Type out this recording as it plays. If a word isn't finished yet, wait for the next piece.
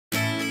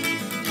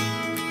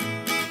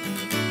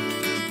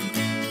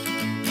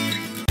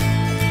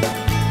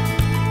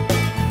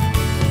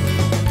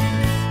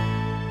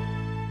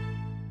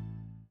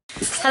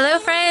Hello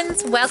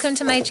friends, welcome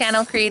to my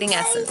channel Creating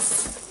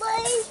Essence.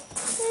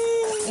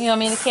 You want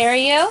me to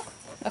carry you?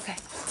 Okay.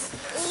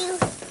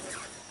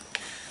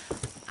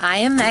 I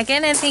am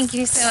Megan and thank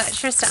you so much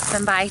for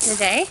stopping by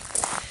today.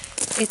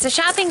 It's a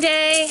shopping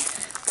day.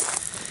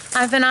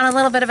 I've been on a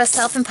little bit of a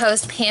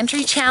self-imposed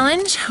pantry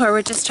challenge where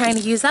we're just trying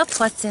to use up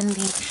what's in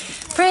the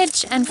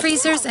fridge and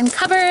freezers and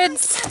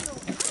cupboards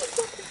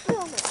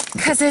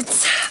because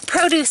it's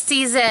produce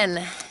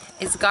season.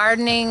 It's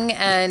gardening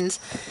and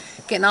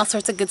getting all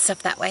sorts of good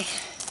stuff that way.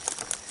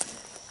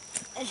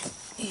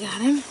 You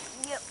got him?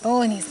 Yep.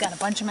 Oh, and he's got a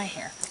bunch of my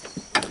hair.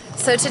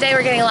 So today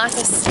we're getting lots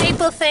of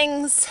staple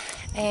things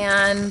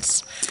and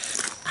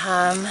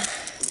gonna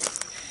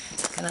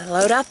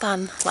load up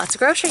on lots of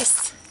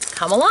groceries.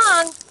 Come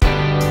along.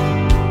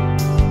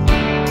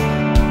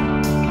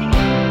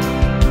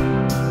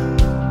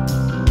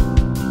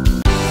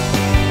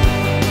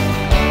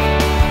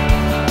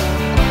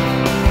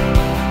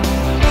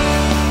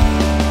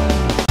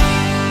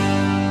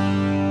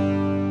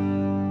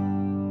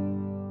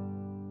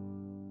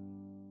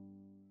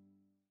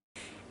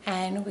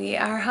 And we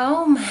are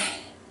home.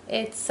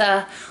 It's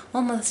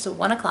almost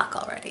 1 o'clock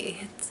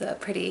already. It's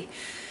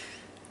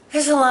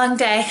a long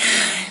day.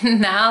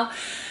 Now,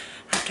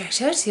 after I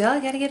showed it to you all, I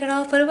gotta get it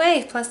all put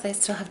away. Plus, I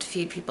still have to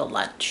feed people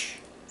lunch.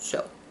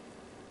 So,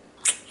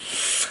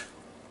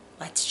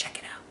 let's check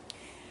it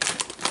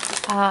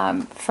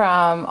out.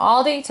 From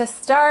Aldi to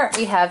start,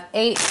 we have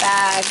 8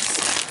 bags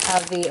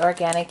of the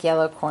organic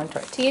yellow corn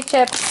tortilla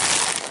chips.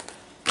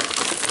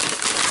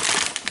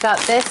 Got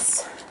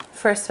this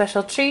for a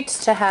special treat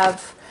to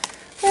have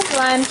with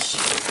lunch.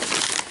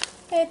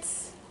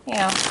 It's, you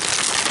know,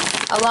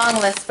 a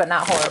long list, but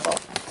not horrible.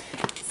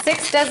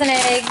 6 dozen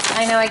eggs.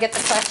 I know I get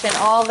the question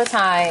all the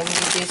time.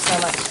 You do so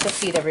much to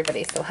feed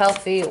everybody so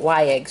healthy.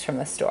 Why eggs from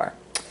the store?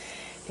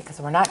 Because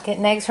we're not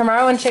getting eggs from our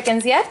own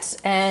chickens yet,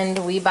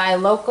 and we buy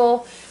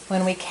local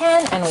when we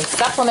can, and we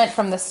supplement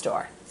from the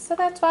store. So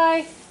that's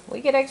why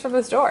we get eggs from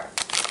the store.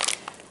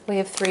 We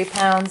have 3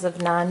 pounds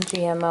of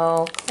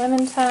non-GMO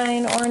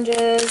clementine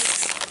oranges.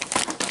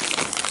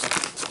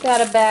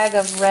 Got a bag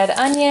of red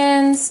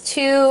onions,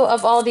 2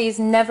 of Aldi's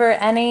Never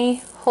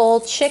Any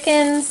whole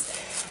chickens.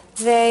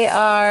 They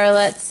are,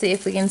 let's see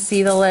if we can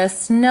see the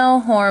list, no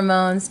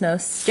hormones, no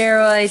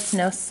steroids,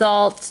 no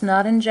salt,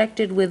 not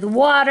injected with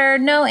water,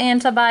 no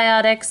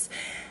antibiotics,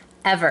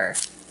 ever.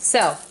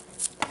 So,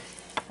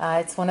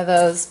 it's one of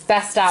those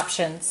best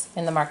options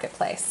in the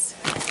marketplace.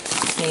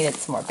 Needed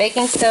some more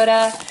baking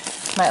soda.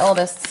 My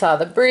oldest saw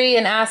the brie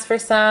and asked for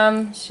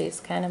some.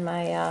 She's kind of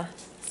my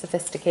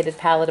sophisticated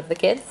palate of the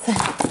kids.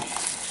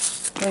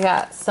 We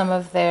got some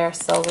of their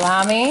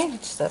salami,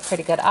 which is a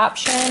pretty good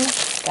option.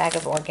 Bag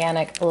of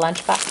organic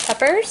lunchbox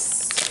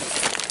peppers.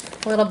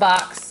 A little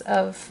box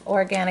of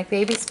organic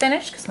baby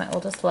spinach, because my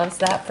oldest loves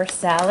that for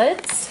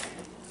salads.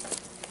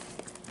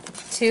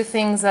 2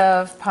 things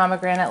of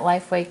pomegranate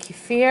Lifeway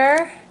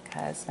kefir,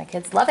 because my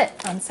kids love it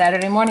on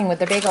Saturday morning with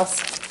their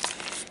bagels.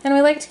 And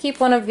we like to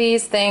keep one of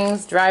these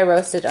things, dry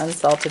roasted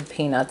unsalted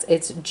peanuts.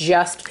 It's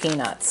just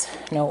peanuts.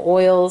 No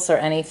oils or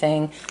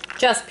anything,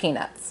 just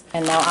peanuts.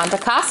 And now on to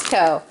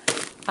Costco.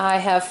 I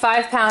have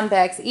 5-pound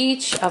bags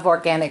each of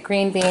organic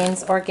green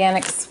beans,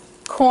 organic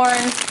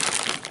corn,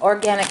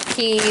 organic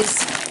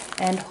peas,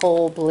 and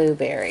whole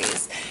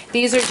blueberries.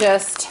 These are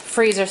just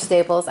freezer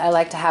staples I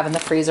like to have in the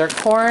freezer.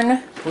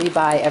 Corn, we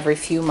buy every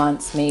few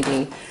months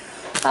maybe.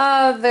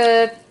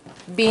 The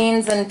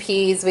beans and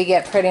peas we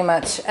get pretty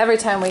much every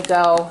time we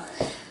go,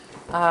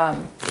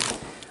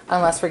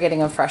 unless we're getting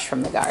them fresh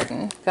from the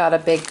garden. Got a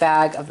big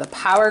bag of the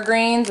power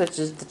greens, which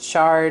is the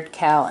chard,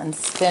 kale, and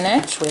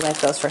spinach. We like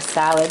those for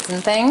salads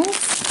and things.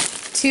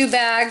 2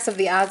 bags of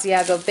the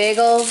Asiago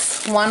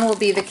bagels. One will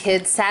be the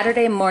kids'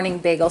 Saturday morning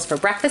bagels for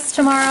breakfast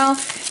tomorrow.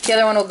 The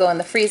other one will go in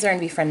the freezer and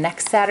be for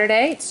next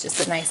Saturday. It's just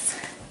a nice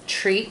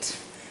treat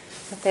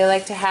that they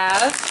like to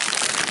have.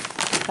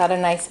 Got a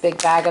nice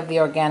big bag of the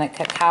organic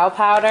cacao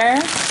powder.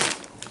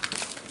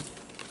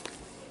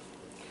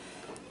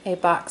 A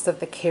box of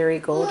the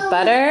Kerrygold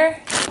butter.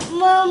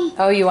 Mom.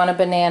 Oh, you want a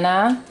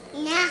banana?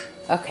 Yeah.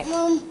 Okay.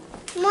 Mom.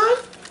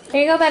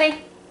 Here you go,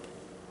 buddy.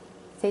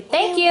 Say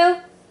thank you.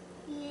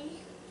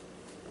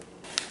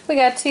 We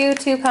got 2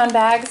 2-pound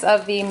bags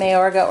of the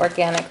Mayorga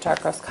organic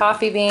dark roast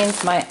coffee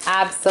beans, my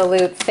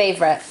absolute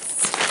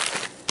favorites.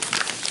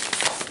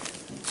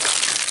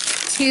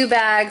 2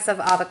 bags of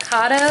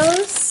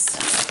avocados.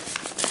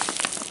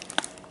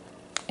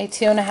 A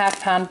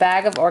 2.5-pound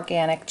bag of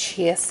organic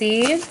chia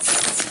seeds.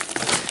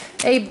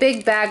 A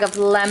big bag of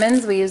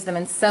lemons. We use them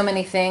in so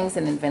many things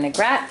and in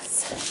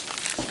vinaigrettes.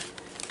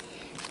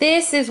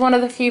 This is one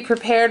of the few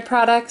prepared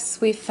products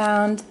we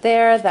found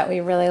there that we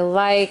really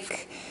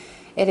like.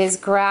 It is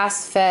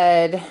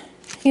grass-fed,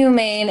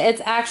 humane.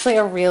 It's actually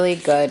a really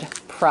good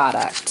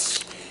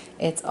product.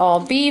 It's all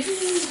beef.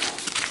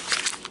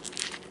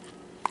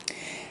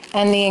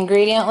 And the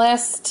ingredient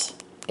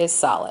list is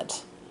solid.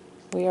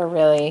 We are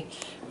really,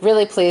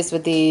 really pleased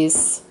with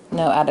these.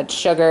 No added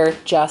sugar,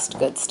 just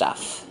good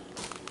stuff.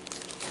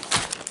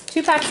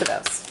 2 packs of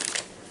those.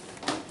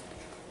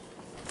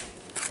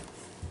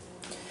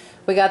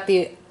 We got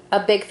a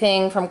big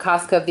thing from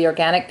Costco of the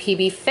organic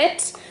PB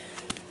Fit.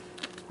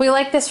 We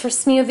like this for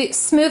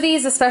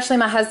smoothies, especially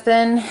my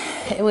husband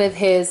with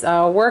his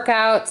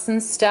workouts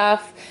and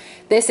stuff.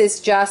 This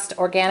is just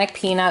organic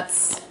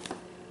peanuts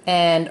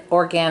and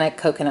organic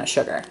coconut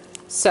sugar.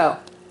 So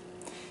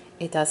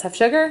it does have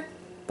sugar,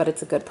 but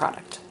it's a good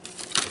product.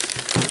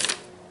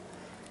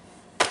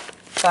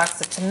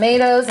 Box of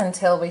tomatoes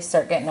until we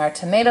start getting our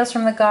tomatoes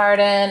from the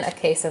garden. A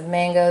case of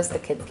mangoes the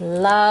kids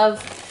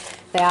love.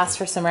 They asked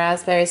for some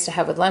raspberries to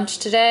have with lunch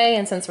today,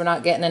 and since we're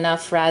not getting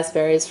enough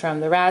raspberries from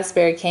the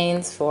raspberry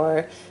canes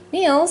for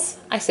meals,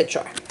 I said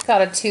sure.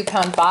 Got a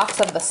 2-pound box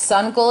of the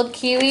Sun Gold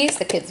kiwis.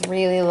 The kids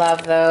really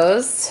love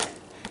those.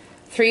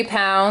 3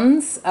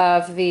 pounds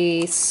of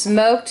the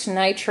smoked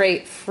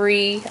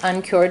nitrate-free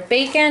uncured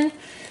bacon.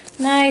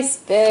 Nice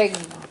big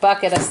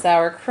bucket of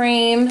sour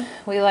cream.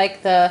 We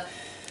like the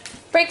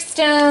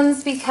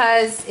Breakstones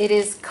because it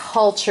is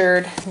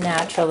cultured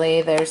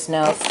naturally. There's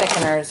no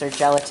thickeners or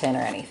gelatin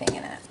or anything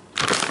in it.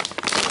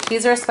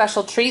 These are a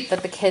special treat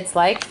that the kids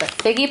like, the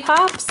Figgy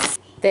Pops.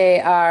 They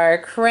are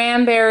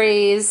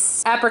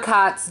cranberries,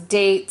 apricots,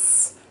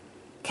 dates,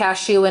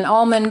 cashew and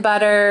almond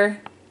butter,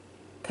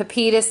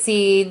 pepita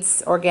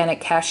seeds,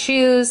 organic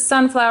cashews,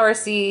 sunflower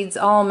seeds,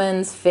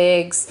 almonds,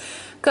 figs,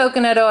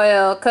 coconut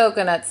oil,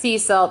 coconut, sea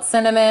salt,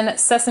 cinnamon,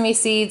 sesame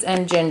seeds,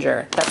 and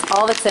ginger. That's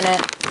all that's in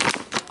it.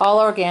 All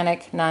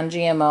organic,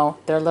 non-GMO.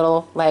 They're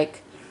little,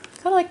 like,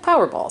 kind of like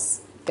Power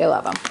Balls. They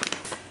love them.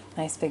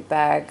 Nice big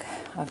bag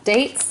of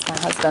dates. My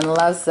husband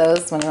loves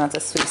those when he wants a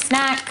sweet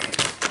snack.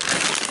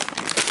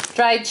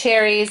 Dried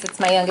cherries. It's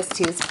my youngest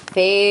two's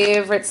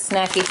favorite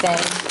snacky thing.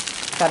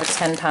 Got a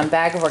 10-pound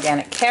bag of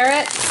organic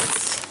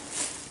carrots.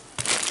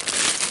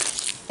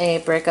 A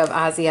brick of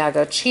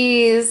Asiago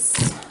cheese.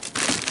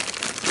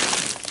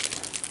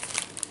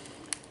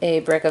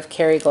 A brick of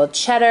Kerrygold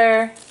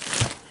cheddar.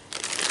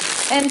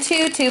 And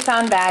 2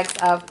 2-pound bags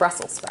of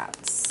Brussels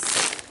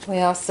sprouts. We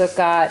also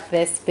got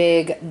this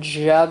big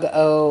jug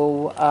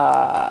of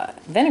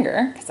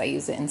vinegar, because I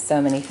use it in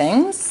so many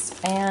things,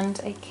 and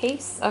a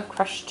case of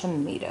crushed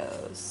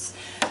tomatoes.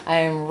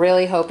 I'm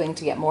really hoping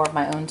to get more of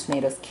my own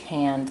tomatoes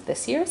canned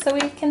this year so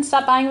we can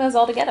stop buying those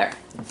altogether.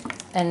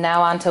 And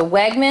now on to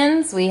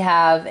Wegmans. We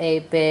have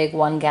a big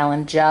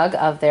 1-gallon jug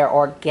of their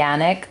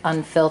organic,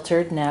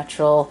 unfiltered,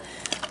 natural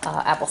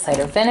apple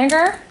cider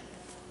vinegar.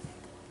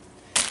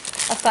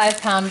 A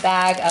 5-pound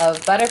bag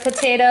of butter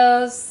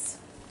potatoes,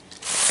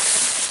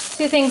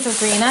 2 things of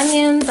green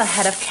onions, a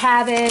head of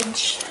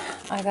cabbage.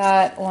 I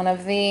got one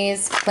of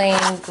these plain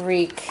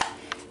Greek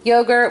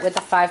yogurt with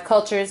the 5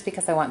 cultures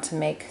because I want to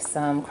make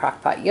some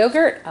crock-pot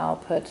yogurt. I'll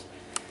put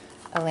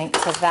a link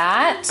to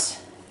that.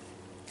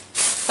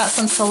 Got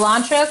some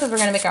cilantro because we're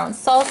going to make our own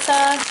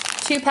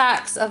salsa. 2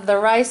 packs of the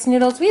rice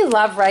noodles. We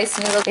love rice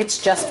noodles.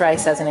 It's just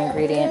rice as an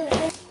ingredient.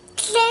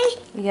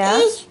 Yeah?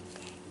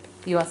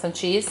 You want some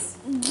cheese?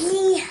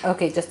 Yeah.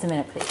 Okay, just a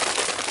minute, please.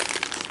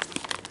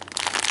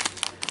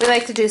 We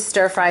like to do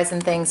stir fries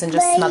and things and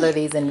just smother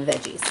these in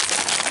veggies.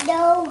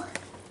 No.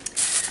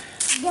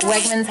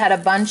 Wegmans had a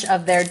bunch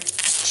of their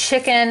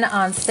chicken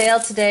on sale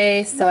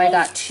today, so I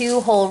got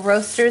 2 whole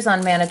roasters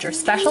on Manager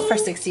Special for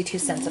 62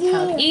 cents a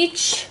pound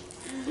each.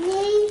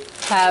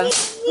 Have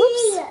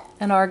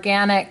an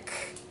organic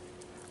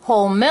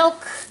whole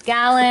milk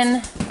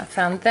gallon. I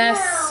found this.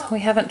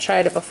 We haven't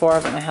tried it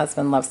before, but my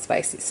husband loves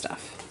spicy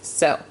stuff.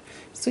 So,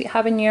 sweet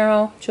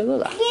habanero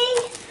Cholula.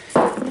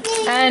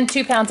 And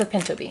 2 pounds of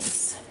pinto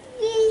beans.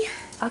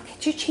 I'll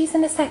get your cheese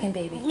in a second,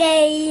 baby.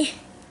 Yay.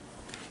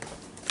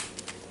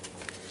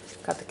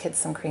 Got the kids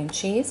some cream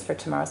cheese for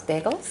tomorrow's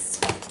bagels.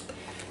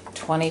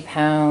 20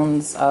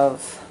 pounds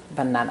of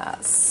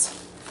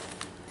bananas.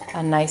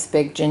 A nice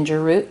big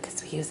ginger root,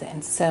 because we use it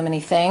in so many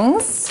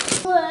things.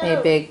 A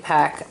big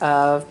pack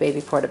of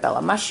baby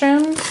portobello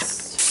mushrooms.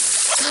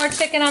 More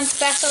chicken on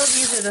special.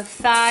 These are the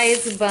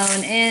thighs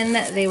bone in.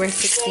 They were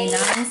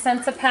 69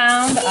 cents a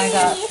pound. I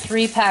got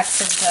 3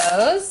 packs of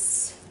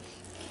those.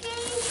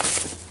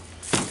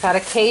 Got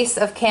a case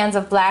of cans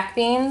of black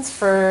beans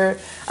for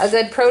a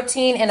good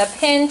protein in a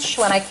pinch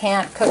when I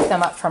can't cook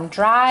them up from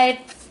dried.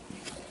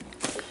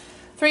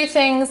 3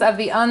 things of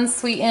the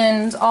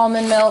unsweetened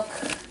almond milk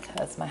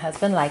because my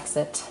husband likes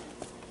it.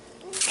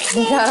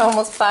 We got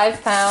almost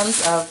 5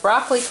 pounds of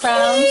broccoli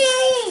crowns.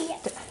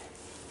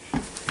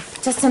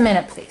 Just a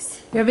minute,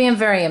 please. You're being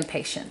very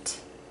impatient.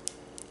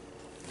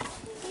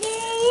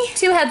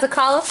 2 heads of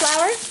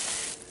cauliflower,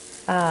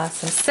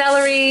 some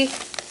celery,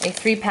 a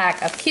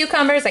 3-pack of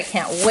cucumbers. I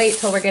can't wait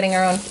till we're getting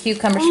our own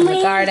cucumbers from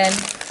the garden.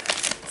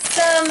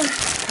 Some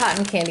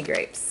cotton candy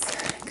grapes,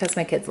 because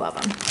my kids love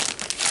them.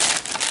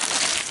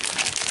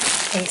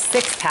 A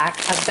 6-pack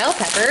of bell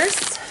peppers.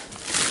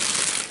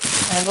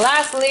 And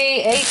lastly,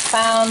 8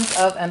 pounds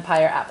of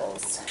Empire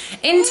apples.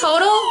 In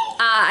total,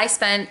 I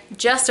spent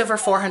just over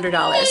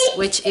 $400,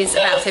 which is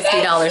about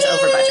 $50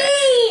 over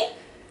budget.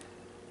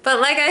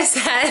 But like I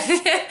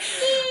said,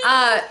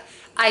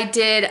 I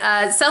did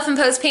a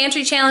self-imposed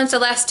pantry challenge the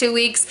last 2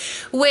 weeks,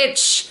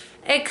 which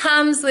it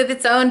comes with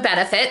its own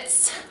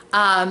benefits.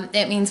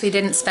 It means we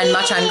didn't spend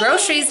much on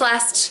groceries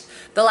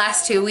the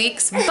last 2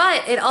 weeks,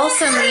 but it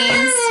also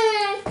means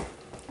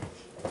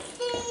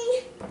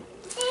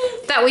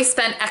that we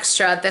spent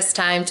extra this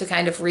time to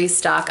kind of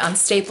restock on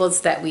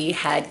staples that we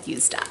had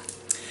used up.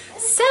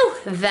 So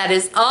that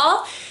is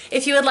all.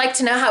 If you would like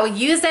to know how we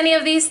use any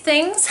of these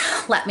things,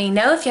 let me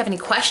know. If you have any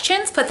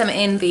questions, put them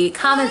in the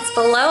comments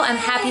below. I'm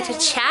happy to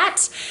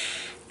chat.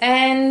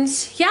 And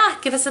yeah,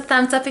 give us a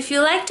thumbs up if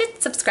you liked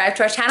it. Subscribe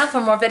to our channel for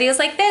more videos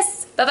like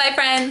this. Bye-bye,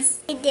 friends.